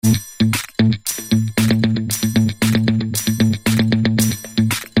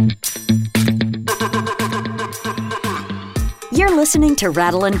listening to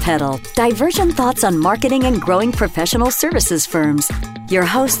Rattle and Pedal, divergent thoughts on marketing and growing professional services firms. Your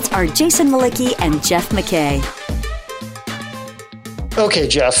hosts are Jason Malicki and Jeff McKay. Okay,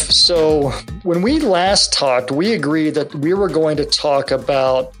 Jeff. So when we last talked, we agreed that we were going to talk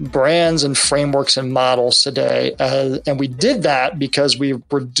about brands and frameworks and models today. And we did that because we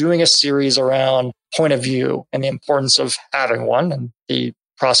were doing a series around point of view and the importance of having one and the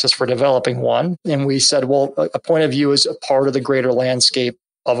process for developing one. And we said, well, a point of view is a part of the greater landscape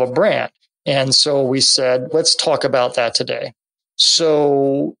of a brand. And so we said, let's talk about that today.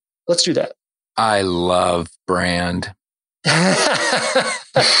 So let's do that. I love brand.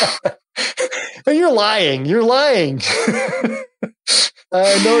 You're lying. You're lying.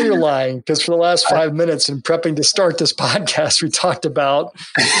 I know you're lying because for the last 5 minutes in prepping to start this podcast, we talked about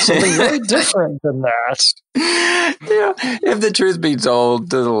something very different than that. Yeah, if the truth be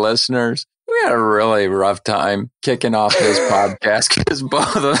told to the listeners, we had a really rough time kicking off this podcast because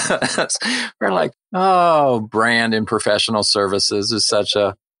both of us were like, oh, brand and professional services is such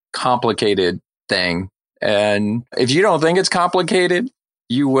a complicated thing. And if you don't think it's complicated,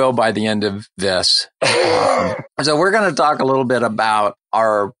 you will by the end of this. So we're going to talk a little bit about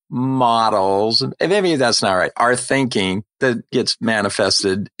our models. And maybe that's not right. Our thinking that gets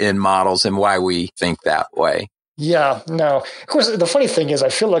manifested in models and why we think that way. Yeah, no. Of course, the funny thing is I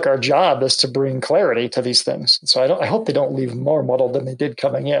feel like our job is to bring clarity to these things. So I hope they don't leave more muddled than they did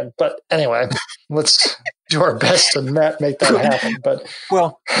coming in. But anyway, let's do our best to not make that happen. But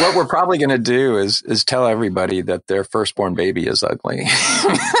well, what we're probably going to do is tell everybody that their firstborn baby is ugly.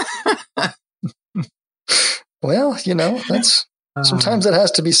 Well, that's sometimes it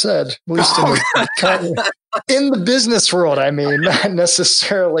has to be said, at least in the business world. I mean, not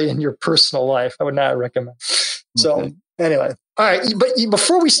necessarily in your personal life. I would not recommend. So anyway, all right. But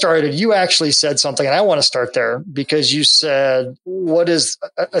before we started, you actually said something, and I want to start there because you said,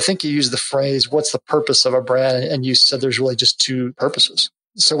 I think you used the phrase, what's the purpose of a brand? And you said there's really just two purposes.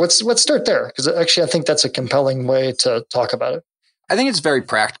 So let's start there because actually I think that's a compelling way to talk about it. I think it's a very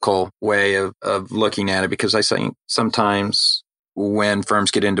practical way of looking at it because I think sometimes when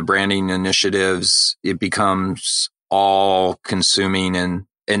firms get into branding initiatives, it becomes all consuming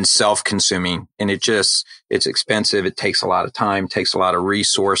and self-consuming. And it's expensive. It takes a lot of time, takes a lot of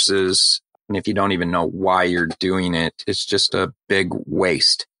resources. And if you don't even know why you're doing it, it's just a big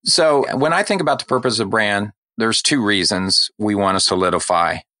waste. So when I think about the purpose of brand, there's two reasons we want to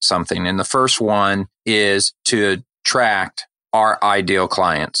solidify something. And the first one is to attract our ideal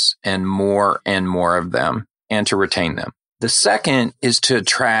clients and more of them and to retain them. The second is to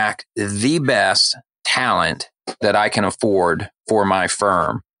attract the best talent that I can afford for my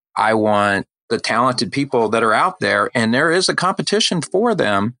firm. I want the talented people that are out there, and there is a competition for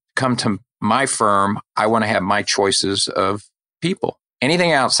them, come to my firm. I want to have my choices of people.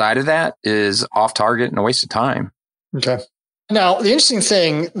 Anything outside of that is off target and a waste of time. Okay. Now, the interesting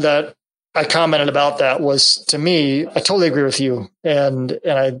thing that I commented about that was, to me, I totally agree with you. And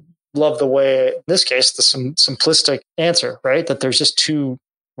I love the way, in this case, the simplistic answer, right? That there's just two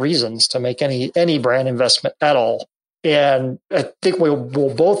reasons to make any brand investment at all. And I think we'll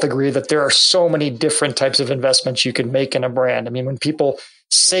both agree that there are so many different types of investments you can make in a brand. I mean, when people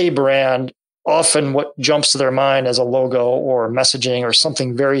say brand, often what jumps to their mind is a logo or messaging or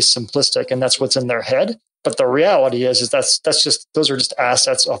something very simplistic, and that's what's in their head. But the reality is that's just, those are just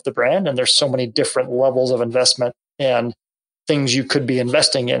assets of the brand. And there's so many different levels of investment and things you could be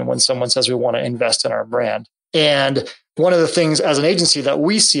investing in when someone says we want to invest in our brand. And one of the things as an agency that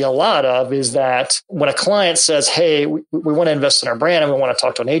we see a lot of is that when a client says, hey, we want to invest in our brand and we want to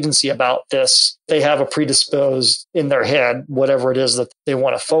talk to an agency about this, they have a predisposed in their head, whatever it is that they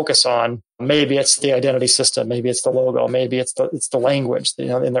want to focus on. Maybe it's the identity system. Maybe it's the logo. Maybe it's the language.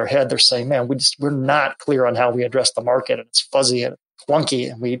 In their head, they're saying, man, we're not clear on how we address the market, and it's fuzzy and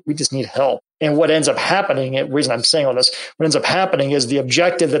clunky, and we just need help. And what ends up happening, the reason I'm saying all this, what ends up happening is the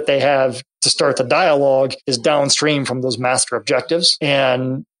objective that they have to start the dialogue is downstream from those master objectives.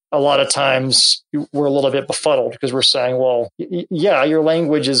 And a lot of times we're a little bit befuddled because we're saying, well, yeah, your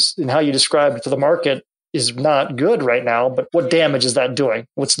language is and how you describe it to the market is not good right now, but what damage is that doing?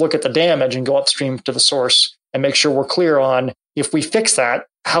 Let's look at the damage and go upstream to the source and make sure we're clear on, if we fix that,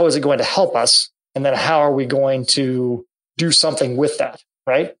 how is it going to help us? And then how are we going to do something with that?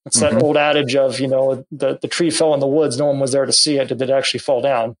 Right? It's that old adage of, the tree fell in the woods. No one was there to see it. Did it actually fall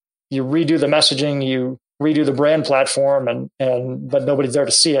down? You redo the messaging, you redo the brand platform, but nobody's there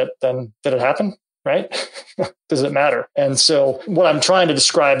to see it. Then did it happen? right? Does it matter? And so what I'm trying to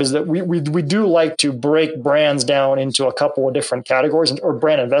describe is that we do like to break brands down into a couple of different categories, or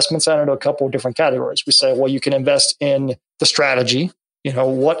brand investments down into a couple of different categories. We say, well, you can invest in the strategy.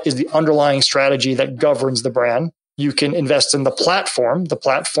 What is the underlying strategy that governs the brand? You can invest in the platform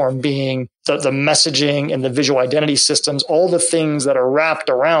being the messaging and the visual identity systems, all the things that are wrapped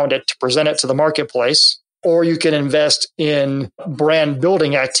around it to present it to the marketplace. Or you can invest in brand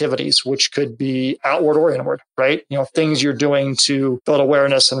building activities, which could be outward or inward, right? Things you're doing to build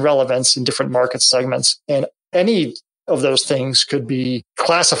awareness and relevance in different market segments. And any of those things could be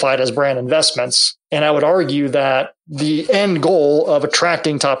classified as brand investments. And I would argue that the end goal of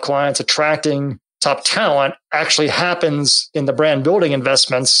attracting top clients, attracting top talent actually happens in the brand building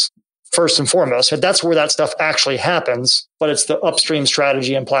investments first and foremost. That's where that stuff actually happens, but it's the upstream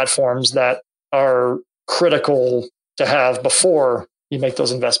strategy and platforms that are critical to have before you make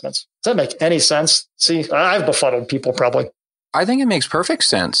those investments. Does that make any sense? See, I've befuddled people probably. I think it makes perfect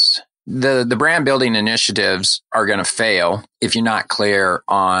sense. The brand building initiatives are going to fail if you're not clear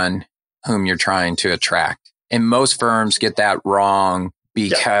on whom you're trying to attract. And most firms get that wrong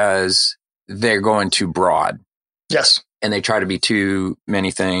because they're going too broad. Yes. And they try to be too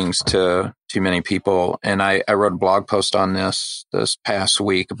many things to too many people. And I wrote a blog post on this past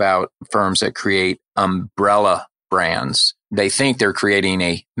week about firms that create umbrella brands. They think they're creating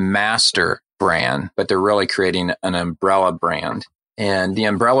a master brand, but they're really creating an umbrella brand. And the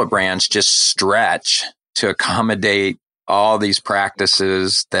umbrella brands just stretch to accommodate all these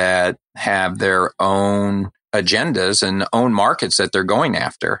practices that have their own agendas and own markets that they're going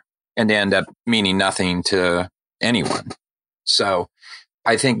after, and they end up meaning nothing to anyone. So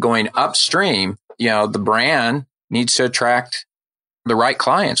I think going upstream, the brand needs to attract the right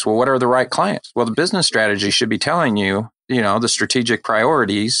clients. Well, what are the right clients? Well, the business strategy should be telling you, the strategic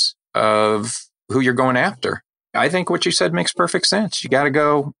priorities of who you're going after. I think what you said makes perfect sense. You got to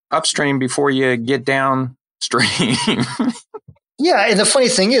go upstream before you get downstream. Yeah. And the funny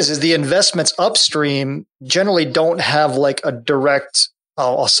thing is the investments upstream generally don't have like a direct,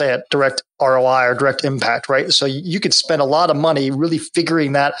 I'll say it, direct ROI or direct impact, right? So you could spend a lot of money really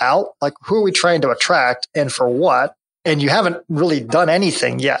figuring that out. Like, who are we trying to attract and for what? And you haven't really done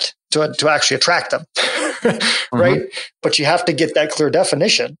anything yet to actually attract them. Right? Mm-hmm. But you have to get that clear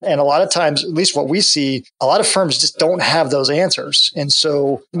definition. And a lot of times, at least what we see, a lot of firms just don't have those answers. And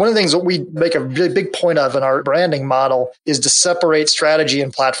so one of the things that we make a really big point of in our branding model is to separate strategy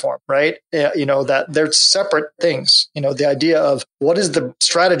and platform, right? That they're separate things. The idea of what is the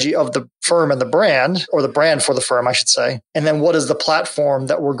strategy of the firm and the brand, or the brand for the firm, I should say. And then what is the platform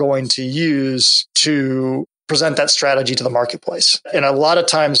that we're going to use to present that strategy to the marketplace. And a lot of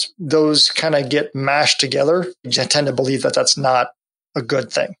times those kind of get mashed together. I tend to believe that that's not a good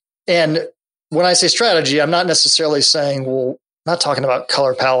thing. And when I say strategy, I'm not necessarily saying, I'm not talking about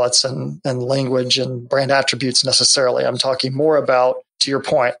color palettes and language and brand attributes necessarily. I'm talking more about, to your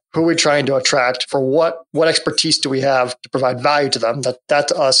point, who are we trying to attract, for what expertise do we have to provide value to them? That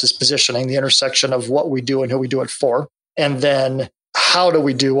to us is positioning, the intersection of what we do and who we do it for. And then how do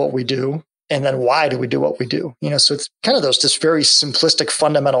we do what we do? And then why do we do what we do? So it's kind of those just very simplistic,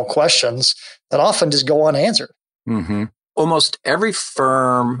 fundamental questions that often just go unanswered. Mm-hmm. Almost every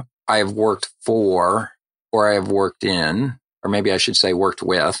firm I have worked for, or I have worked in, or maybe I should say worked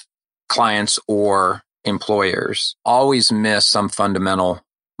with, clients or employers, always miss some fundamental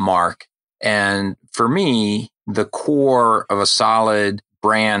mark. And for me, the core of a solid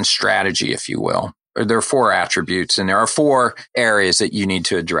brand strategy, if you will, there are 4 attributes, and there are 4 areas that you need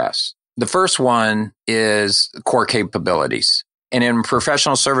to address. The first one is core capabilities. And in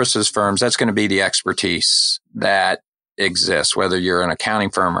professional services firms, that's going to be the expertise that exists, whether you're an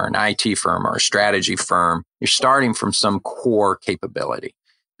accounting firm or an IT firm or a strategy firm. You're starting from some core capability.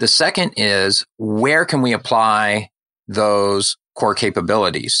 The second is, where can we apply those core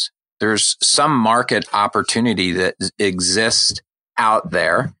capabilities? There's some market opportunity that exists out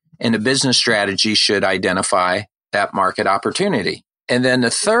there, and a business strategy should identify that market opportunity. And then the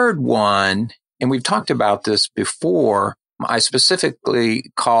third one, and we've talked about this before, I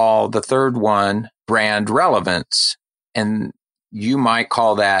specifically call the third one brand relevance. And you might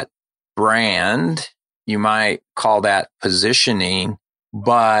call that brand, you might call that positioning,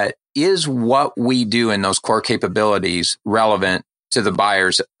 but is what we do in those core capabilities relevant to the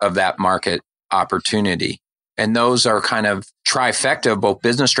buyers of that market opportunity? And those are kind of trifecta of both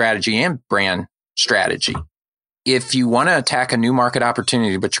business strategy and brand strategy. If you want to attack a new market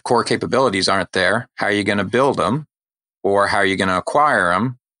opportunity, but your core capabilities aren't there, how are you going to build them? Or how are you going to acquire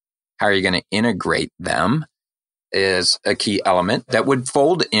them? How are you going to integrate them is a key element that would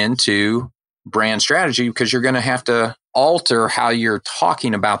fold into brand strategy because you're going to have to alter how you're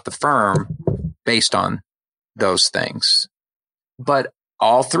talking about the firm based on those things. But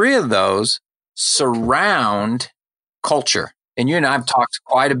all three of those surround culture. And you and I have talked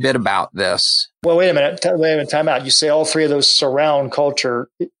quite a bit about this. Well, wait a minute, time out. You say all three of those surround culture.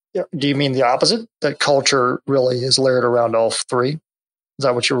 Do you mean the opposite? That culture really is layered around all three? Is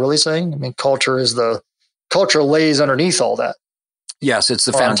that what you're really saying? I mean, culture lays underneath all that. Yes, it's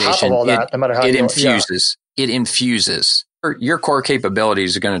the foundation. On top of all that, no matter how it infuses. Yeah. It infuses. Your core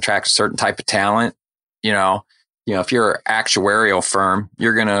capabilities are going to attract a certain type of talent. You know, if you're an actuarial firm,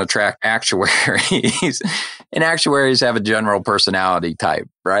 you're going to attract actuaries. And actuaries have a general personality type,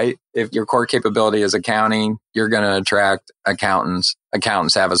 right? If your core capability is accounting, you're going to attract accountants.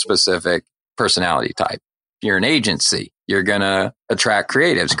 Accountants have a specific personality type. If you're an agency, you're going to attract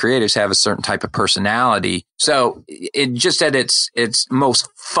creatives. Creatives have a certain type of personality. So it just at its most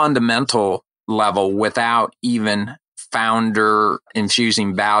fundamental level, without even founder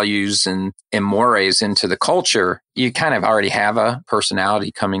infusing values and mores into the culture, you kind of already have a personality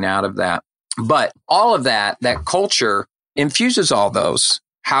coming out of that. But all of that culture infuses all those.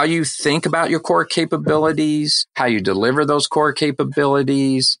 How you think about your core capabilities, how you deliver those core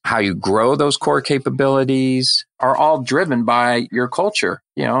capabilities, how you grow those core capabilities are all driven by your culture,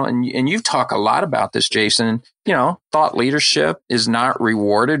 and you've talked a lot about this, Jason. Thought leadership is not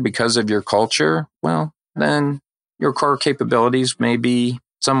rewarded because of your culture. Well, then your core capabilities may be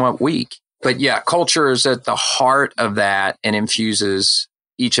somewhat weak. But yeah, culture is at the heart of that and infuses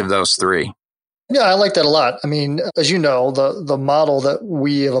each of those three. Yeah, I like that a lot. I mean, as you know, the model that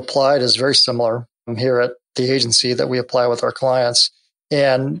we have applied is very similar here at the agency that we apply with our clients.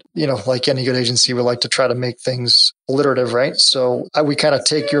 And, like any good agency, we like to try to make things alliterative, right? So we kind of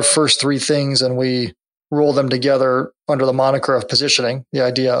take your first three things and we roll them together under the moniker of positioning, the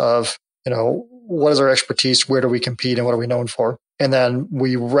idea of, what is our expertise? Where do we compete? And what are we known for? And then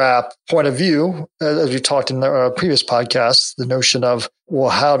we wrap point of view, as we talked in our previous podcast, the notion of, well,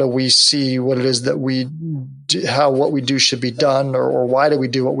 how do we see what it is that we do, what we do should be done, or why do we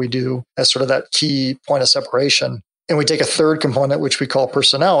do what we do, as sort of that key point of separation. And we take a third component, which we call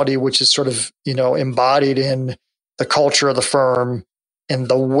personality, which is sort of, embodied in the culture of the firm and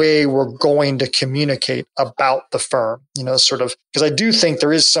the way we're going to communicate about the firm, sort of, because I do think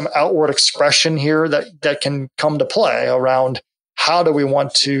there is some outward expression here that can come to play around how do we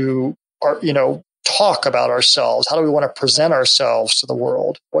want to, talk about ourselves? How do we want to present ourselves to the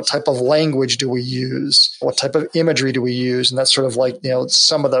world? What type of language do we use? What type of imagery do we use? And that's sort of like,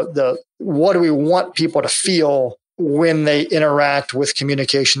 some of the what do we want people to feel when they interact with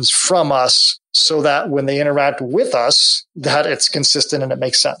communications from us, so that when they interact with us, that it's consistent and it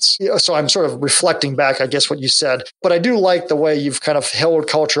makes sense. So I'm sort of reflecting back, I guess, what you said. But I do like the way you've kind of held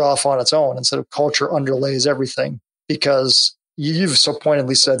culture off on its own instead of culture underlays everything, because you've so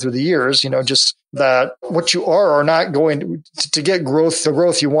pointedly said through the years, just that what you are or not going to get growth, the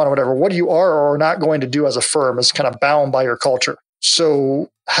growth you want or whatever, what you are or are not going to do as a firm is kind of bound by your culture. So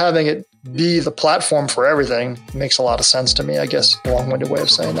having it be the platform for everything makes a lot of sense to me, I guess, a long-winded way of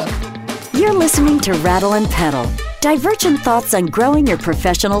saying that. You're listening to Rattle and Pedal, divergent thoughts on growing your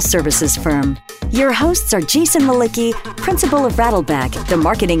professional services firm. Your hosts are Jason Malicki, principal of Rattleback, the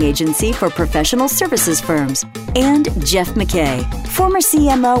marketing agency for professional services firms, and Jeff McKay, former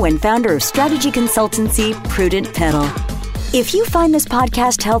CMO and founder of strategy consultancy Prudent Pedal. If you find this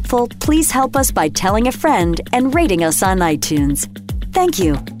podcast helpful, please help us by telling a friend and rating us on iTunes. Thank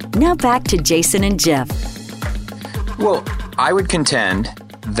you. Now back to Jason and Jeff. Well, I would contend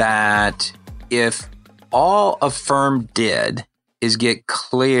that if all a firm did is get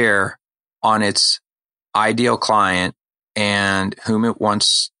clear on its ideal client and whom it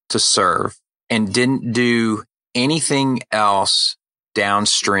wants to serve, and didn't do anything else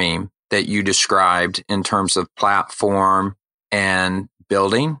downstream that you described in terms of platform and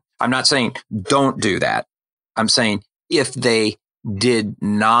building. I'm not saying don't do that. I'm saying if they did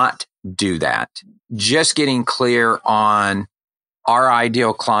not do that, just getting clear on our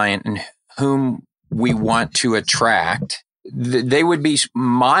ideal client and whom we want to attract, they would be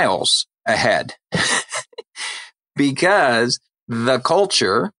miles ahead because the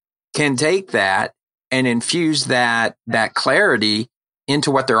culture can take that and infuse that clarity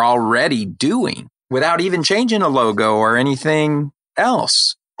into what they're already doing without even changing a logo or anything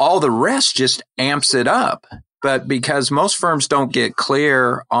else. All the rest just amps it up. But because most firms don't get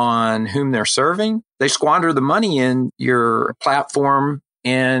clear on whom they're serving, they squander the money in your platform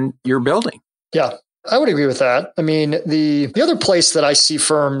and your building. Yeah. I would agree with that. I mean, the other place that I see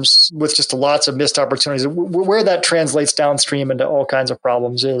firms with just lots of missed opportunities, where that translates downstream into all kinds of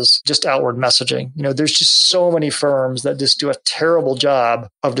problems, is just outward messaging. There's just so many firms that just do a terrible job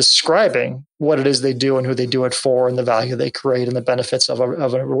of describing what it is they do and who they do it for and the value they create and the benefits of a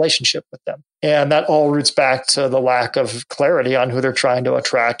relationship with them. And that all roots back to the lack of clarity on who they're trying to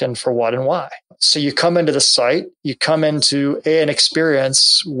attract and for what and why. So you come into the site, you come into an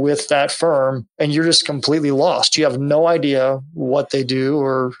experience with that firm, and you're just completely lost. You have no idea what they do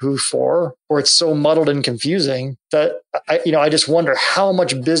or who for, or it's so muddled and confusing that I just wonder how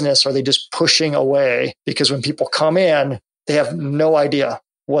much business are they just pushing away, because when people come in, they have no idea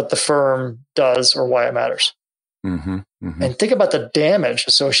what the firm does or why it matters. Mm-hmm, mm-hmm. And think about the damage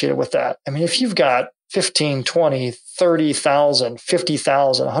associated with that. I mean, if you've got 15, 20, 30,000,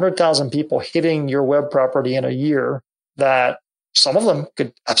 50,000, 100,000 people hitting your web property in a year, that some of them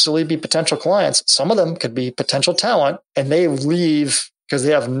could absolutely be potential clients. Some of them could be potential talent, and they leave because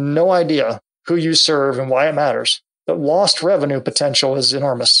they have no idea who you serve and why it matters. The lost revenue potential is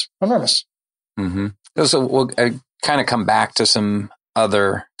enormous. Mm-hmm. So we'll kind of come back to some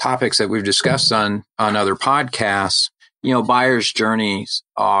other topics that we've discussed on other podcasts. Buyer's journeys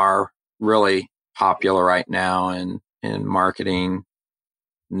are really popular right now in marketing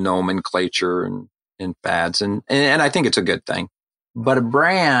nomenclature and fads. And I think it's a good thing. But a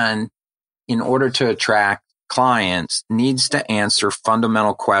brand, in order to attract clients, needs to answer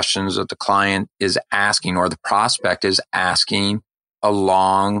fundamental questions that the client is asking or the prospect is asking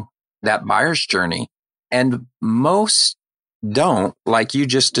along that buyer's journey. And most don't, like you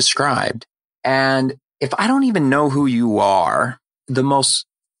just described. And if I don't even know who you are, the most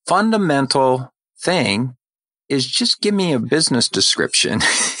fundamental thing is just give me a business description.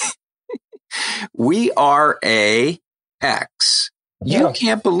 We are a X. You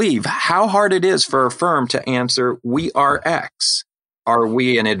can't believe how hard it is for a firm to answer, we are X. Are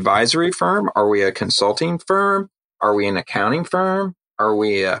we an advisory firm? Are we a consulting firm? Are we an accounting firm? Are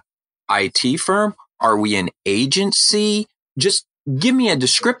we a IT firm? Are we an agency? Just give me a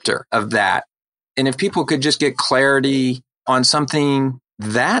descriptor of that. And if people could just get clarity on something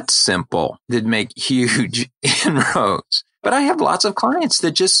that simple, they'd make huge inroads. But I have lots of clients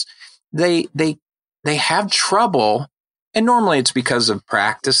that just, they have trouble. And normally it's because of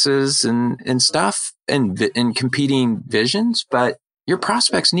practices and stuff and competing visions. But your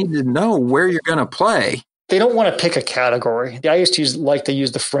prospects need to know where you're going to play. They don't want to pick a category. I used to use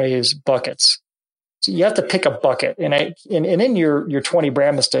the phrase buckets. So you have to pick a bucket. And in your 20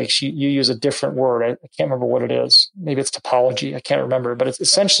 brand mistakes, you use a different word. I can't remember what it is. Maybe it's topology. I can't remember. But it's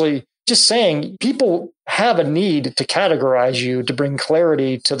essentially just saying people have a need to categorize you to bring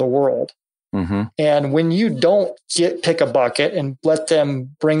clarity to the world. Mm-hmm. And when you don't pick a bucket and let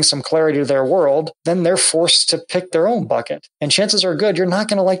them bring some clarity to their world, then they're forced to pick their own bucket. And chances are good, you're not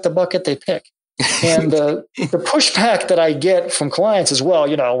going to like the bucket they pick. And the pushback that I get from clients as well,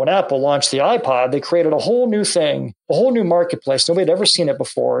 when Apple launched the iPod, they created a whole new thing, a whole new marketplace. Nobody had ever seen it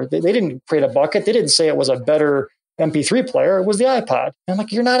before. They didn't create a bucket. They didn't say it was a better MP3 player. It was the iPod. And I'm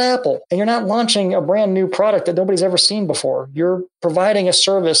like, you're not Apple, and you're not launching a brand new product that nobody's ever seen before. You're providing a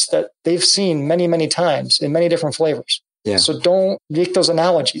service that they've seen many, many times in many different flavors. Yeah. So don't make those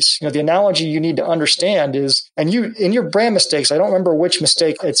analogies. The analogy you need to understand is, and you, in your brand mistakes, I don't remember which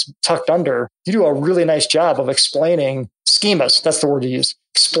mistake it's tucked under. You do a really nice job of explaining schemas. That's the word you use.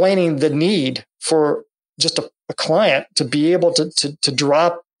 Explaining the need for just a client to be able to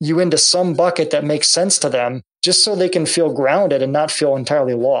drop you into some bucket that makes sense to them, just so they can feel grounded and not feel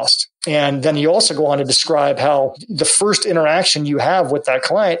entirely lost. And then you also go on to describe how the first interaction you have with that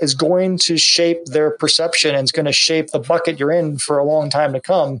client is going to shape their perception and it's going to shape the bucket you're in for a long time to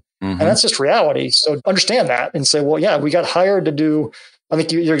come. Mm-hmm. And that's just reality. So understand that and say, well, yeah, we got hired to do, I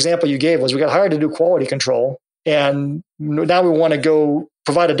think your example you gave was we got hired to do quality control. And now we want to go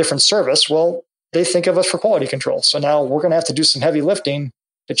provide a different service. Well, they think of us for quality control. So now we're going to have to do some heavy lifting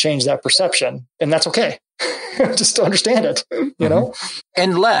to change that perception. And that's okay. Just to understand it, know?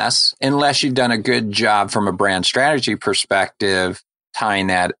 Unless you've done a good job from a brand strategy perspective, tying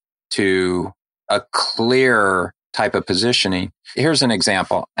that to a clear type of positioning. Here's an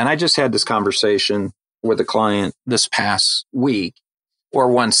example. And I just had this conversation with a client this past week, or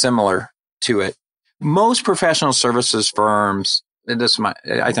one similar to it. Most professional services firms,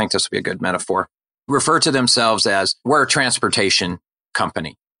 I think this would be a good metaphor, refer to themselves as, we're a transportation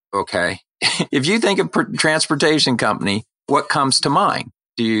company. Okay. If you think of transportation company, what comes to mind?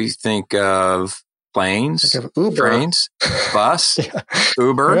 Do you think of planes, Uber, trains, bus,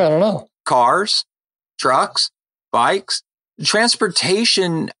 Uber, I don't know. cars, trucks, bikes?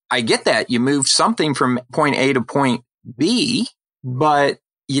 Transportation I get that. You moved something from point A to point B, but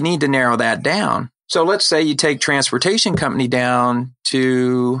you need to narrow that down. So let's say you take transportation company down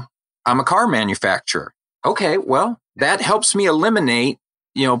to, I'm a car manufacturer. Okay, well, that helps me eliminate,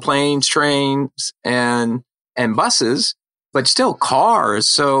 planes, trains, and buses, but still car is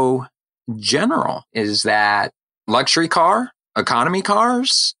so general. Is that luxury car, economy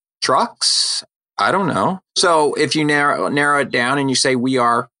cars, trucks? I don't know. So if you narrow it down and you say we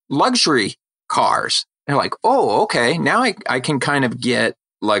are luxury cars, they're like, oh, okay, now I can kind of get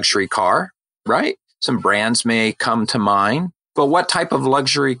luxury car, right? Some brands may come to mind, but what type of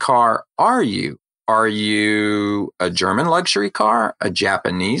luxury car are you? Are you a German luxury car, a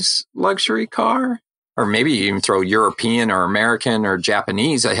Japanese luxury car? Or maybe you even throw European or American or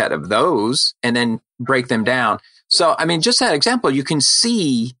Japanese ahead of those and then break them down. So, I mean, just that example, you can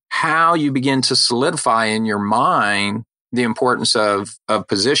see how you begin to solidify in your mind the importance of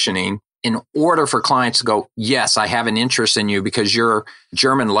positioning in order for clients to go, yes, I have an interest in you because you're a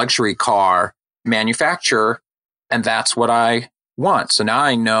German luxury car manufacturer, and that's what I want. So now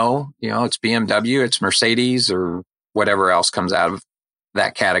I know, it's BMW, it's Mercedes, or whatever else comes out of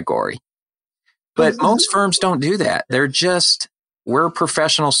that category. But most firms don't do that. We're a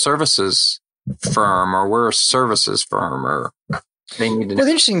professional services firm, or we're a services firm, or they need to know. Well,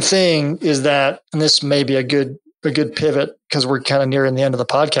 the interesting thing is that, and this may be a good pivot because we're kind of nearing the end of the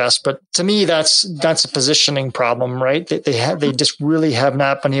podcast, but to me, that's a positioning problem, right? They just really have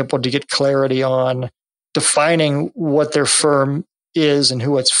not been able to get clarity on defining what their firm is and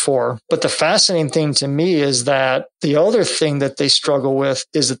who it's for. But the fascinating thing to me is that the other thing that they struggle with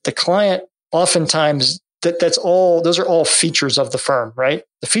is that the client oftentimes, those are all features of the firm, right?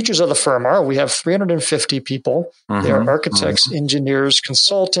 The features of the firm are, we have 350 people. Mm-hmm. They are architects, engineers,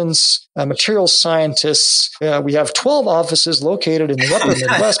 consultants, materials scientists. We have 12 offices located in the upper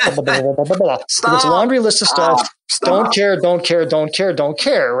Midwest, blah, blah, blah, blah, blah, blah. It's a laundry list of stuff. Don't care,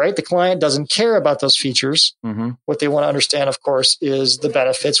 right? The client doesn't care about those features. Mm-hmm. What they want to understand, of course, is the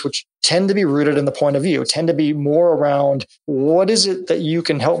benefits, which tend to be rooted in the point of view, tend to be more around what is it that you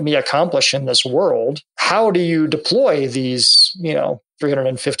can help me accomplish in this world? How do you deploy these,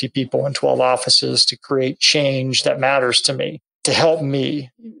 350 people in 12 offices to create change that matters to me, to help me?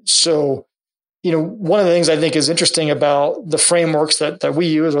 So, one of the things I think is interesting about the frameworks that we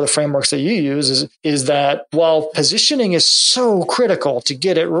use, or the frameworks that you use, is that while positioning is so critical to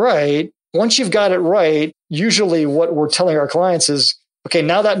get it right, once you've got it right, usually what we're telling our clients is, okay,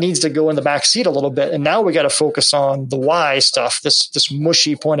 now that needs to go in the back seat a little bit. And now we got to focus on the why stuff, this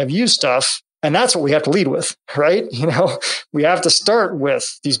mushy point of view stuff. And that's what we have to lead with, right? We have to start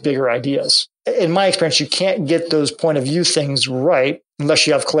with these bigger ideas. In my experience, you can't get those point of view things right unless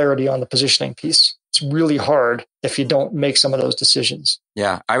you have clarity on the positioning piece. It's really hard if you don't make some of those decisions.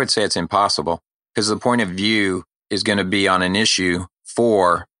 Yeah, I would say it's impossible because the point of view is going to be on an issue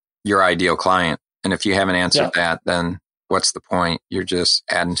for your ideal client. And if you haven't answered that, then what's the point? You're just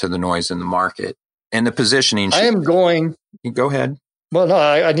adding to the noise in the market. And the positioning. Go ahead. Well, no,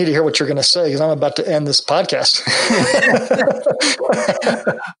 I need to hear what you're going to say because I'm about to end this podcast.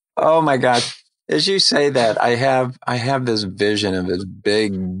 Oh my God. As you say that, I have this vision of this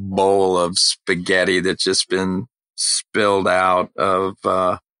big bowl of spaghetti that's just been spilled out of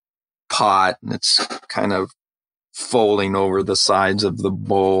pot, and it's kind of folding over the sides of the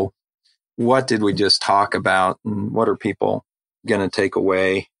bowl. What did we just talk about, and what are people going to take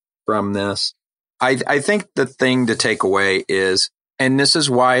away from this? I think the thing to take away is, and this is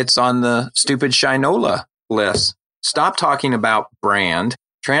why it's on the stupid Shinola list, stop talking about brand,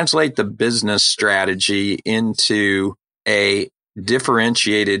 translate the business strategy into a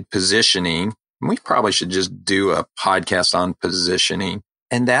differentiated positioning. We probably should just do a podcast on positioning,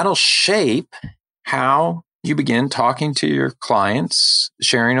 and that'll shape how you begin talking to your clients,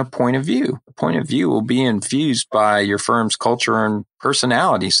 sharing a point of view. The point of view will be infused by your firm's culture and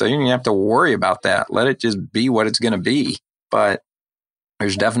personality. So you don't even have to worry about that. Let it just be what it's going to be. But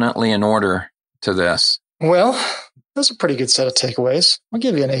there's definitely an order to this. Well, that's a pretty good set of takeaways. I'll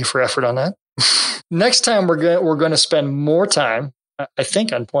give you an A for effort on that. Next time, we're going to spend more time, I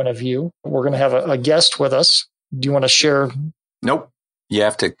think, on point of view. We're going to have a guest with us. Do you want to share? Nope. You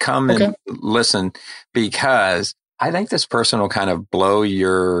have to come and listen, because I think this person will kind of blow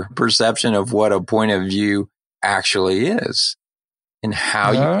your perception of what a point of view actually is and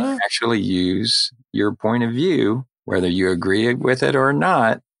how you can actually use your point of view, whether you agree with it or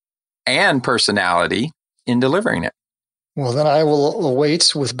not, and personality in delivering it. Well, then I will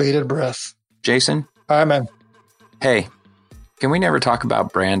await with bated breath. Jason? All right, man. Hey, can we never talk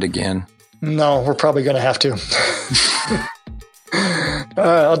about brand again? No, we're probably going to have to. All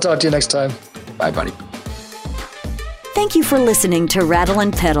right, I'll talk to you next time. Bye, buddy. Thank you for listening to Rattle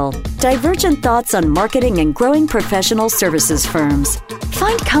and Pedal, divergent thoughts on marketing and growing professional services firms.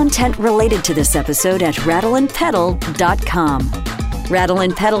 Find content related to this episode at rattleandpedal.com. Rattle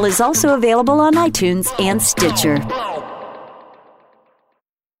and Pedal is also available on iTunes and Stitcher.